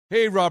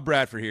Hey, Rob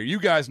Bradford here.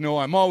 You guys know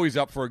I'm always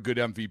up for a good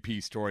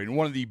MVP story, and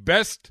one of the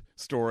best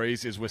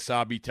stories is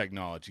Wasabi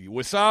Technology.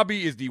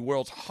 Wasabi is the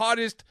world's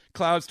hottest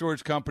cloud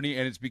storage company,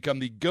 and it's become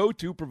the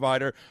go-to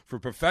provider for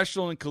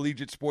professional and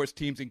collegiate sports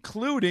teams,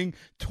 including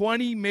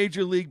 20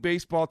 Major League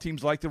Baseball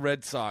teams like the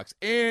Red Sox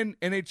and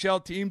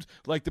NHL teams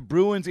like the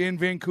Bruins and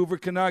Vancouver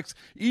Canucks.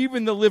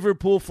 Even the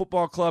Liverpool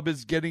Football Club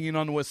is getting in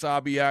on the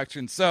Wasabi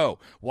action. So,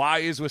 why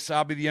is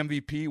Wasabi the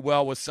MVP?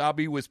 Well,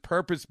 Wasabi was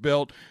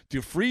purpose-built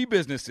to free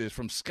businesses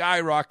from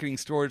skyrocketing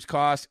storage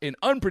costs and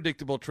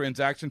unpredictable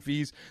transaction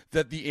fees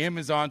that the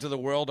Amazons of the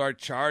world are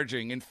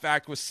charging. In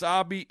fact,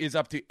 Wasabi is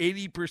up to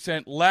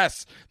 80%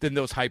 less than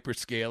those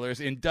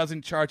hyperscalers and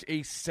doesn't charge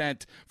a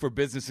cent for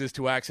businesses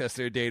to access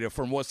their data.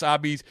 From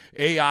Wasabi's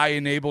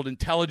AI-enabled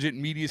intelligent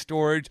media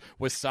storage,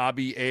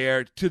 Wasabi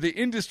Air, to the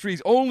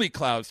industry's only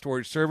cloud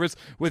storage service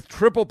with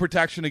triple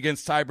protection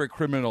against cyber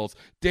criminals,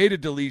 data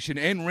deletion,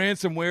 and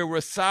ransomware,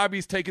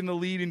 Wasabi's taken the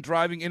lead in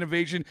driving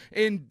innovation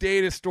in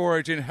data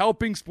storage and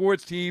helping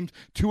sports teams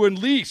to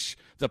unleash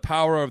the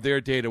power of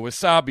their data.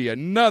 Wasabi,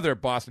 another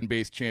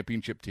Boston-based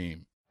championship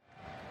team.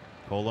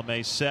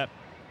 Colomé set.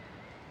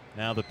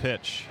 Now the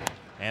pitch.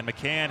 And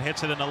McCann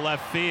hits it in the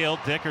left field.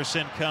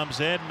 Dickerson comes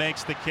in,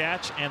 makes the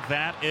catch, and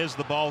that is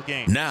the ball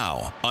game.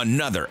 Now,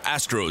 another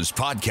Astros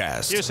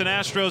podcast. Houston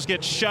Astros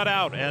get shut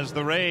out as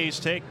the Rays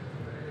take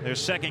their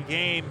second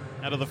game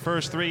out of the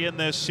first three in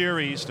this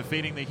series,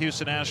 defeating the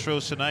Houston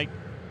Astros tonight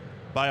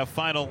by a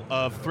final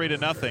of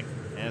 3-0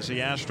 as the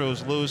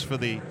Astros lose for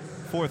the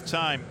fourth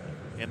time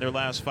in their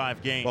last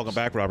 5 games. Welcome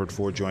back. Robert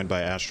Ford joined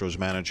by Astros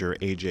manager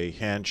A.J.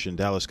 Hinch, and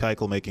Dallas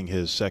Keuchel making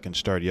his second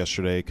start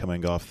yesterday,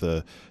 coming off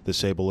the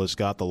disabled list,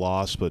 got the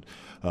loss, but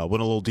went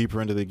a little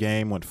deeper into the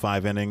game, went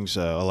 5 innings,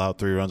 allowed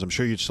 3 runs. I'm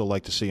sure you'd still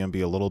like to see him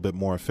be a little bit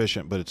more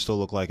efficient, but it still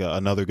looked like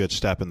another good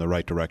step in the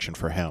right direction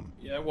for him.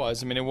 Yeah, it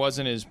was. I mean, it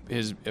wasn't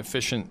his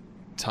efficient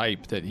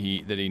type that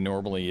he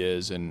normally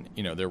is, and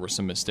there were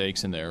some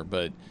mistakes in there,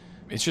 but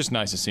it's just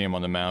nice to see him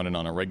on the mound and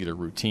on a regular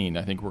routine.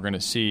 I think we're going to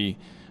see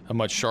a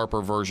much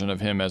sharper version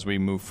of him as we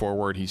move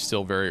forward. He's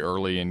still very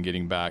early in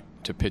getting back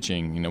to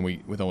pitching.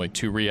 With only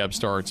 2 rehab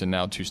starts and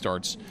now 2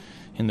 starts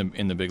in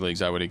the big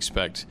leagues, I would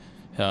expect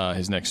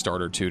his next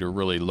start or 2 to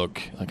really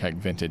look like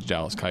vintage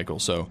Dallas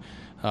Keuchel. So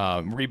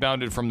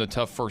rebounded from the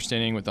tough first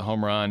inning with the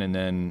home run, and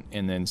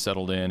then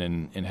settled in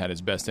and had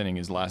his best inning,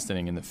 his last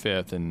inning in the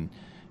 5th, and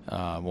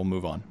we'll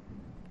move on.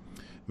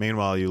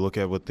 Meanwhile, you look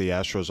at what the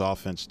Astros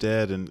offense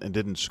did and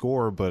didn't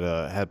score,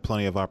 but had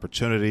plenty of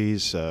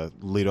opportunities,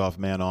 leadoff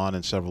man on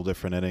in several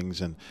different innings,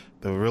 and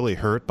they were really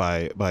hurt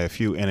by a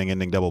few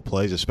inning-ending double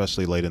plays,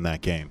 especially late in that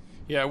game.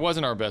 Yeah, it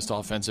wasn't our best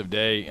offensive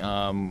day,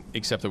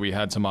 except that we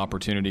had some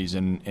opportunities,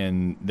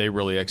 and they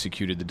really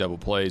executed the double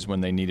plays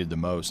when they needed the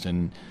most.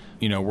 And,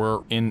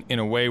 we're in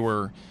a way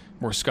we're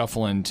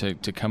scuffling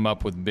to come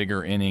up with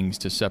bigger innings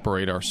to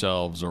separate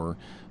ourselves or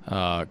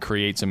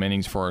create some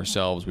innings for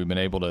ourselves. We've been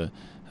able to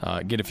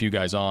get a few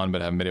guys on,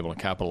 but haven't been able to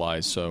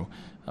capitalize. So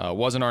it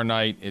wasn't our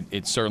night.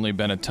 It's certainly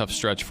been a tough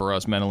stretch for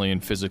us mentally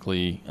and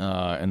physically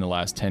in the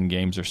last 10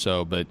 games or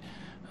so. But,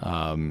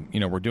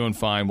 we're doing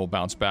fine. We'll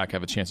bounce back,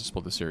 have a chance to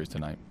split the series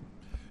tonight.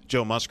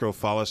 Joe Musgrove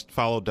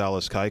followed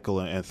Dallas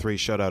Keuchel and 3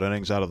 shutout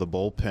innings out of the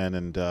bullpen.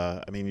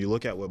 And, you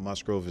look at what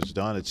Musgrove has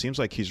done, it seems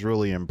like he's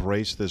really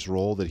embraced this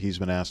role that he's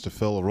been asked to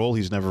fill, a role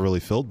he's never really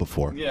filled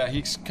before. Yeah,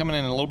 he's coming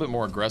in a little bit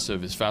more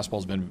aggressive. His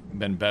fastball's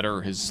been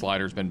better. His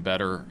slider's been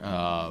better.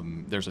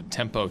 There's a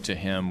tempo to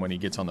him when he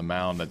gets on the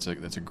mound that's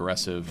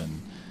aggressive.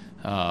 And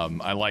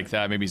I like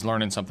that. Maybe he's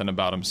learning something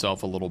about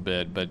himself a little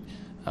bit. But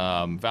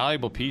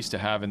valuable piece to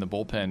have in the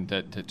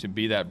bullpen to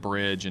be that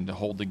bridge and to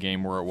hold the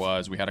game where it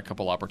was. We had a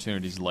couple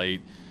opportunities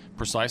late,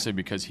 precisely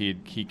because he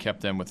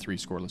kept them with 3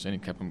 scoreless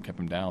innings, kept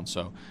them down.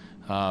 So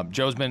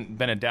Joe's been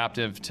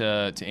adaptive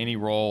to any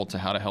role, to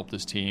how to help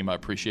this team. I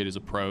appreciate his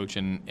approach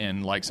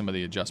and like some of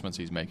the adjustments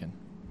he's making.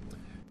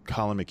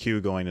 Collin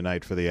McHugh going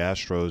tonight for the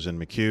Astros,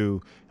 and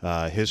McHugh,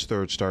 his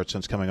 3rd start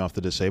since coming off the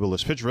disabled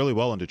list, pitched really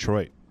well in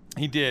Detroit.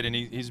 He did, and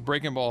his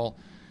breaking ball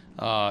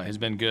has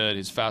been good.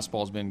 His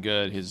fastball has been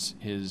good.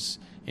 His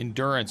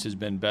endurance has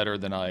been better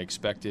than I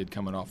expected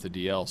coming off the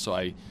DL. So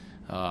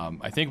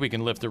I think we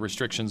can lift the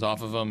restrictions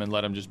off of him and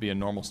let him just be a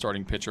normal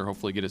starting pitcher,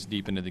 hopefully get us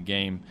deep into the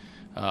game.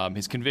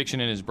 His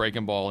conviction in his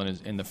breaking ball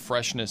and the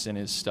freshness in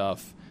his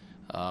stuff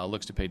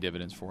looks to pay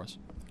dividends for us.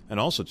 And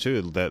also,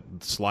 too, that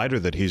slider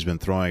that he's been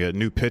throwing, a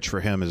new pitch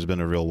for him has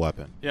been a real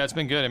weapon. Yeah, it's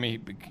been good. I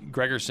mean,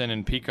 Gregerson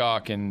and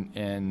Peacock and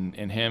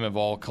him have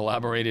all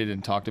collaborated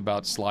and talked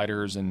about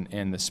sliders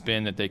and the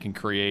spin that they can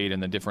create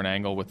and the different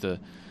angle with the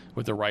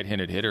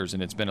right-handed hitters,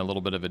 and it's been a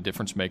little bit of a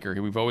difference maker.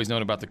 We've always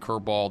known about the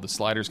curveball. The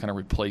sliders kind of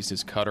replaced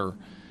his cutter.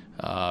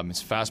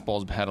 His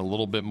fastball's had a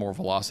little bit more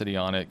velocity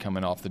on it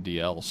coming off the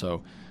DL.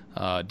 So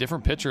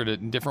different pitcher,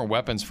 different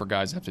weapons for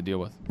guys to have to deal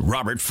with.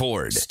 Robert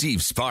Ford,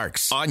 Steve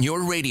Sparks, on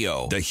your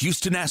radio, the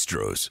Houston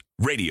Astros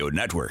Radio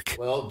Network.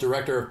 Well,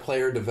 Director of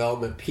Player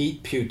Development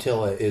Pete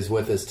Putila is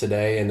with us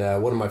today,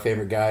 and one of my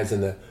favorite guys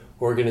in the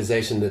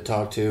organization to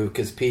talk to,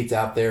 because Pete's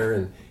out there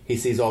and he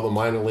sees all the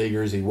minor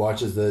leaguers, he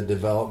watches the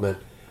development.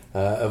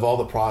 of all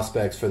the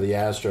prospects for the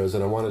Astros.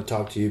 And I want to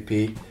talk to you,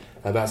 Pete,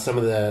 about some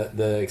of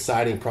the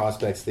exciting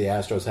prospects the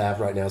Astros have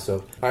right now.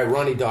 So, all right,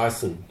 Ronnie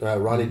Dawson,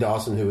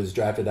 who was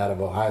drafted out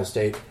of Ohio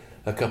State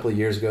a couple of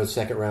years ago,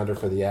 second rounder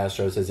for the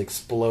Astros, has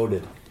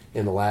exploded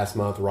in the last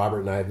month. Robert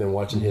and I have been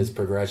watching his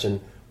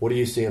progression. What are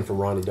you seeing from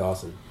Ronnie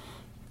Dawson?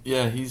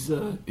 Yeah, he's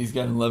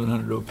got an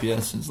 1,100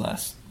 OPS in his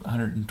last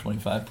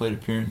 125 plate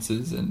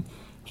appearances, and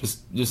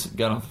just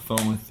got off the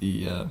phone with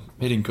the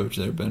hitting coach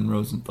there, Ben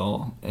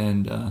Rosenthal,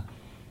 and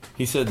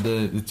he said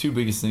the two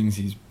biggest things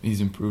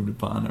he's improved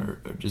upon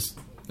are just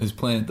his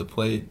playing at the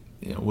plate,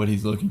 what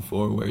he's looking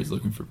for, where he's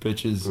looking for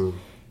pitches,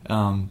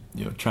 trying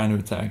to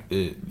attack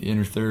the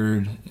inner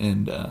third,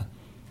 and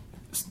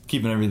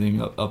keeping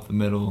everything up the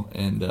middle,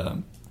 and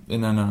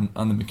then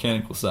on the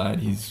mechanical side,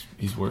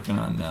 he's working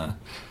on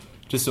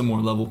just a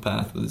more level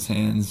path with his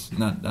hands,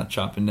 not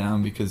chopping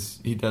down, because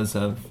he does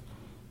have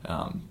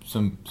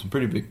some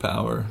pretty big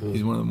power.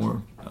 He's one of the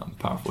more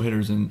powerful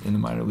hitters in the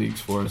minor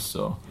leagues for us,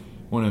 so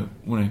want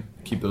to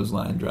keep those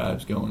line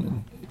drives going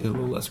and a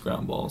little less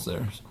ground balls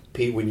there.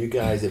 Pete, when you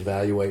guys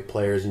evaluate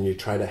players and you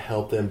try to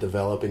help them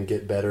develop and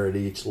get better at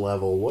each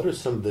level, what are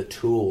some of the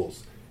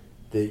tools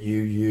that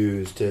you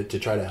use to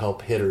try to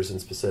help hitters in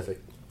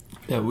specific?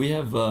 Yeah, we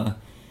have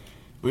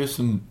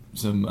some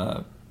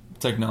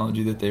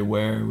technology that they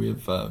wear. We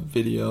have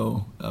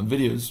video.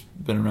 Video's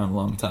been around a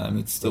long time.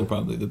 It's still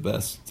probably the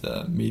best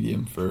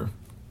medium for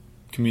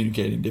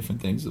communicating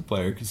different things to the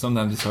player, because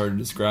sometimes it's hard to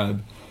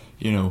describe,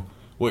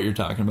 what you're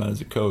talking about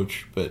as a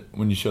coach, but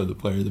when you show the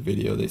player the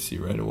video, they see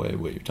right away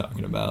what you're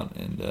talking about,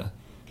 and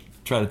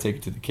try to take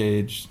it to the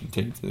cage and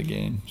take it to the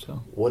game.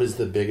 So, what is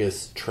the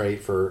biggest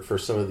trait for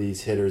some of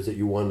these hitters that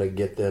you want to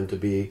get them to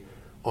be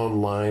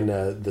online,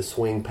 the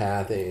swing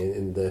path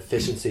and the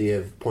efficiency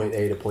of point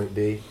A to point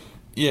B?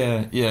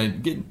 Yeah,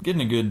 getting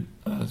a good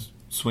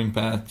swing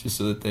path just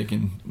so that they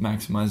can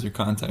maximize their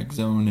contact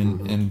zone,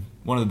 and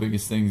one of the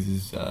biggest things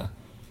is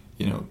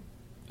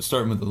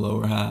starting with the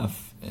lower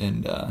half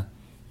and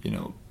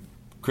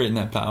creating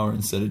that power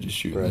instead of just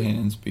shooting the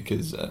hands,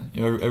 because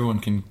everyone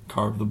can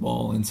carve the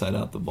ball inside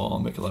out the ball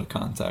and make a lot of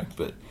contact,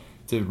 but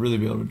to really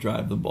be able to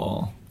drive the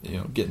ball,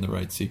 get in the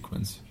right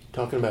sequence.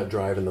 Talking about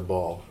driving the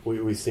ball,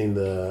 we've seen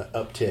the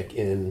uptick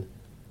in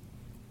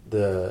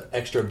the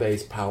extra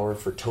base power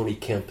for Tony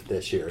Kemp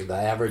this year. The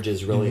average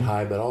is really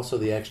high, but also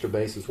the extra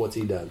bases. What's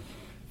he done?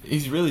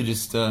 He's really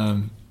just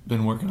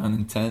been working on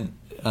intent.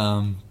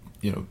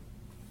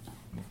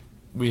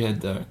 We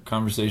had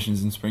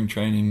conversations in spring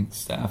training,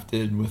 staff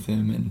did with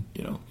him,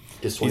 and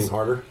just swing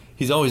harder.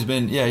 He's always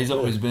been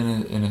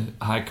been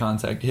a high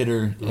contact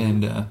hitter,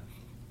 and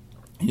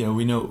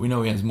we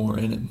know he has more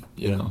in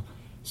him.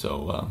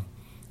 So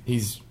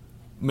he's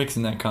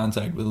mixing that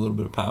contact with a little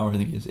bit of power. I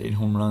think he has 8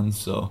 home runs,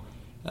 so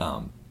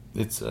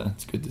it's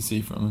good to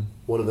see from him.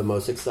 One of the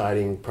most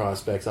exciting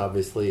prospects,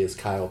 obviously, is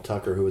Kyle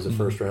Tucker, who was a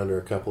first rounder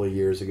a couple of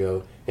years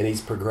ago, and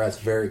he's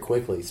progressed very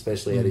quickly,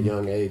 especially at a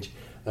young age.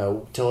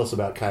 Tell us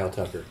about Kyle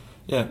Tucker.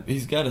 Yeah,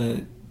 he's got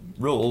a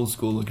real old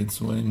school looking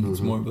swing.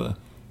 It's more of a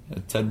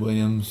Ted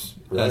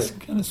Williams-esque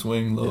kind of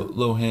swing,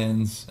 low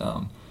hands,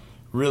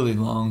 really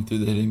long through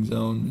the hitting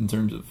zone in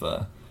terms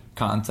of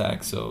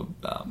contact. So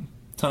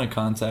ton of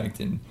contact,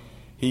 and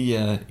he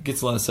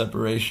gets a lot of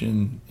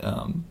separation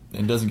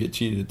and doesn't get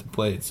cheated at the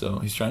plate. So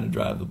he's trying to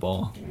drive the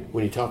ball.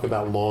 When you talk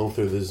about long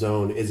through the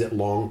zone, is it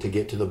long to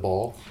get to the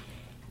ball?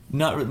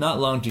 Not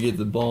long to get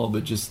the ball,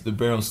 but just the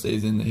barrel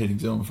stays in the hitting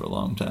zone for a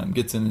long time.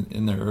 Gets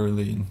in there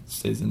early and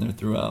stays in there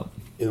throughout.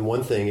 And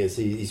one thing is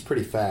he's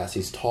pretty fast.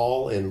 He's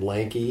tall and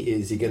lanky.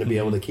 Is he going to be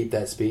able to keep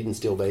that speed and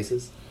steal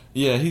bases?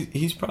 Yeah,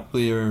 he's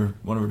probably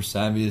one of our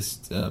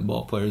savviest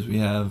ball players we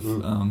have.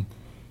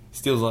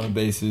 Steals a lot of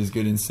bases,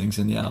 good instincts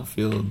in the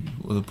outfield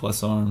with a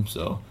plus arm.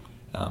 So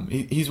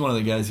he's one of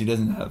the guys. He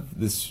doesn't have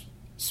this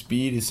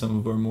speed as some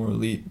of our more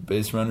elite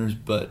base runners,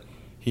 but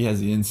he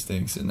has the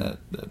instincts, and that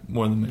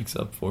more than makes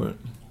up for it.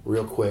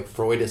 Real quick,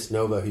 Freudis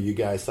Nova, who you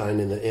guys signed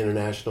in the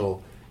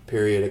international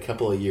period a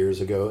couple of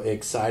years ago,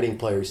 exciting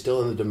player,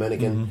 still in the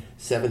Dominican,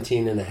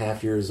 17 and a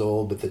half years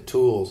old, but the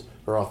tools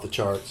are off the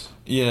charts.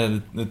 Yeah,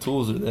 the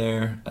tools are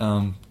there.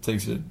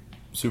 Takes a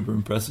super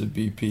impressive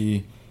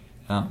BP,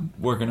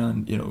 working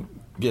on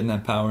getting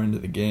that power into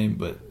the game,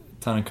 but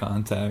a ton of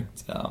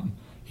contact.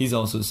 He's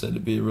also said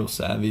to be a real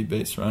savvy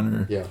base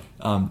runner. Yeah.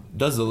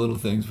 Does the little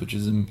things, which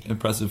is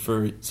impressive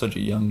for such a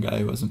young guy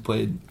who hasn't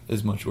played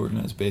as much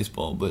organized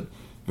baseball. But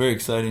very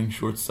exciting,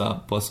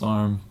 shortstop, plus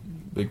arm,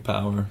 big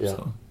power. Yeah.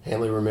 So.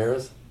 Hanley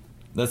Ramirez?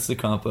 That's the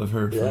comp I've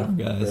heard from our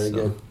guys. Very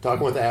good.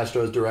 Talking with the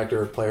Astros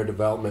Director of Player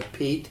Development,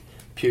 Pete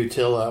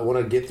Putila. I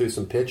want to get through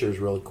some pitchers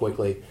really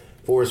quickly.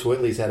 Forrest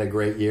Whitley's had a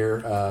great year.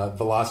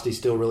 Velocity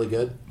still really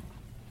good?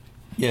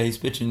 Yeah, he's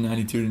pitching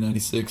 92 to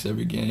 96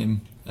 every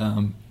game.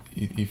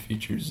 He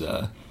features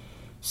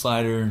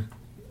slider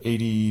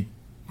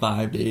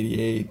 85 to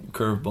 88,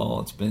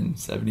 curveball. It's been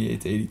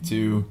 78 to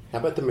 82. How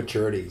about the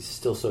maturity? He's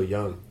still so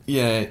young.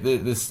 Yeah,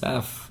 the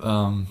staff,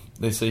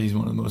 they say he's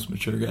one of the most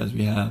mature guys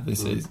we have. They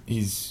say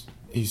he's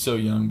he's so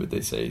young, but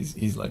they say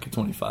he's like a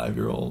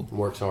 25-year-old.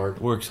 Works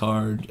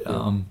hard.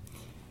 Yeah.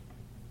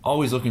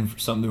 Always looking for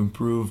something to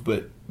improve,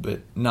 but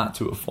not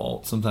to a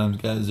fault. Sometimes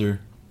guys are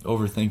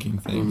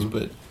overthinking things,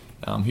 but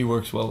he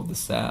works well with the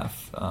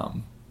staff,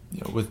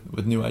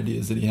 with new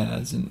ideas that he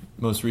has. And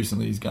most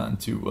recently, he's gotten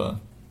to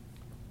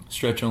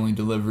stretch-only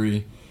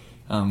delivery.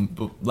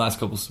 But last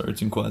couple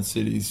starts in Quad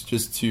Cities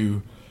just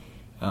to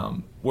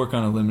work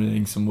on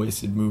eliminating some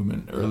wasted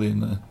movement early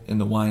in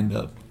the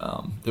wind-up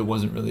that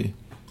wasn't really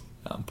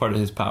part of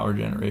his power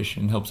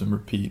generation. Helps him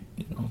repeat.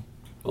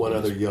 One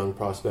other young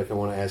prospect I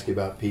want to ask you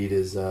about, Pete,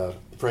 is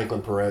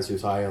Franklin Perez,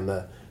 who's high on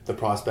the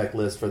prospect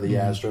list for the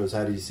Astros.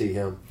 How do you see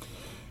him?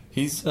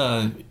 He's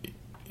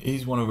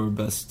one of our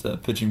best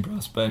pitching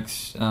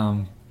prospects.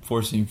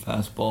 Four-seam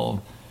fastball,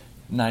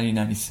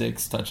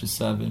 90-96, touches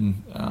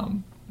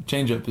 7.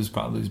 Changeup is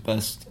probably his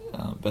best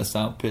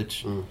out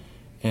pitch.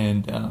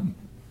 And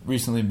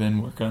recently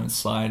been working on his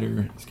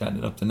slider. He's gotten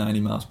it up to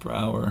 90 miles per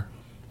hour.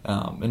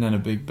 And then a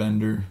big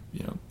bender,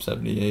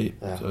 78.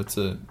 Yeah. So it's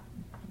a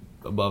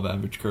above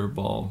average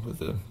curveball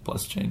with a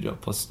plus changeup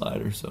plus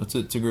slider. So it's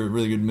a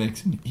really good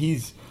mix. And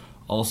he's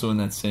also in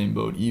that same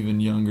boat, even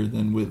younger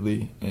than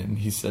Whitley, and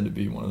he's said to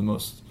be one of the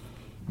most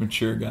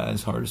mature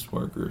guys, hardest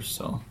workers.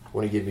 So I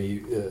want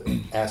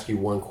to ask you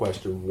one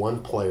question.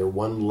 One player,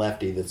 one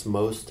lefty that's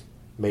most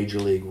major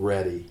league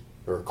ready,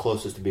 or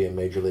closest to being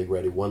major league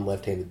ready, one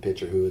left-handed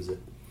pitcher. Who is it?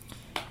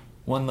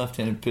 One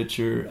left-handed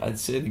pitcher, I'd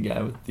say the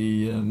guy with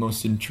the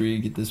most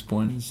intrigue at this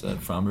point is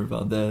Framber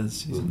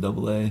Valdez. He's in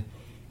Double-A.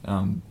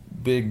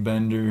 Big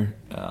bender.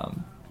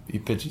 He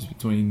pitches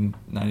between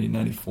 90 and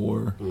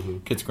 94.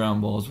 Gets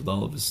ground balls with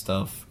all of his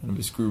stuff, kind of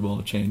his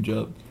screwball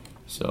changeup.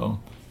 So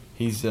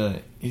he's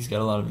got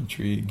a lot of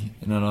intrigue.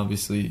 And then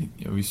obviously,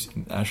 we've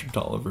seen Asher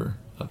Tolliver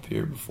up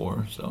here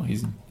before, so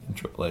he's in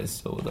AAA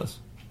still with us.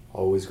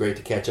 Always great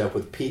to catch up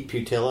with Pete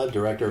Putila,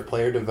 Director of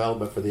Player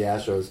Development for the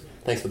Astros.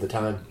 Thanks for the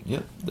time.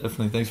 Yep,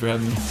 definitely. Thanks for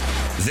having me.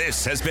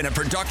 This has been a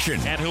production.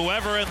 And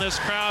whoever in this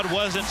crowd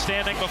wasn't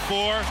standing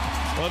before,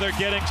 well, they're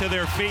getting to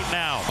their feet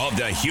now. Of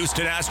the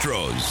Houston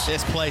Astros.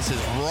 This place is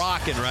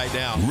rocking right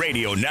now.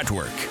 Radio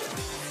Network.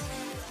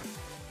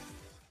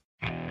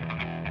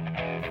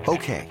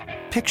 Okay,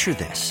 picture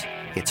this.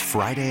 It's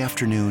Friday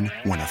afternoon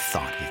when a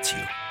thought hits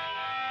you.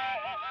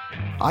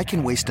 I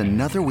can waste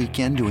another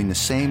weekend doing the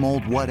same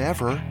old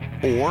whatever,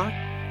 or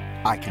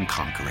I can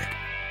conquer it.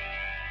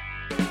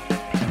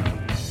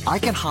 I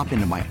can hop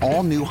into my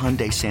all-new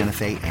Hyundai Santa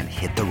Fe and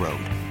hit the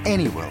road.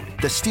 Any road.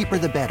 The steeper,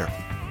 the better.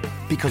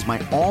 Because my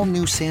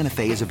all-new Santa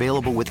Fe is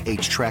available with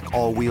H-Track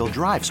all-wheel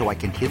drive, so I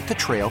can hit the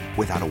trail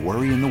without a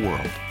worry in the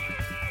world.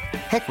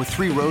 Heck, with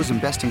 3 rows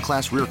and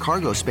best-in-class rear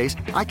cargo space,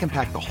 I can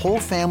pack the whole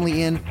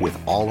family in with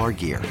all our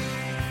gear.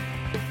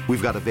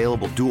 We've got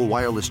available dual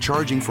wireless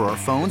charging for our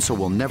phones, so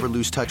we'll never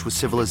lose touch with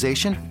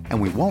civilization, and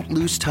we won't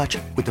lose touch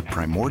with the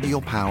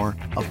primordial power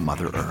of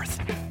Mother Earth.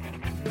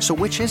 So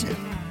which is it?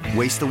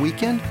 Waste the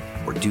weekend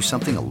or do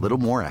something a little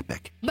more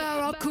epic?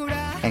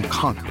 And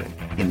conquer it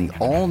in the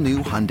all-new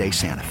Hyundai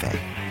Santa Fe.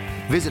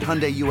 Visit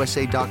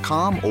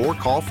HyundaiUSA.com or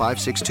call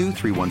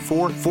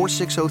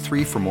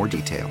 562-314-4603 for more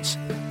details.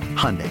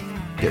 Hyundai,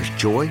 there's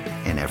joy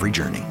in every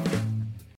journey.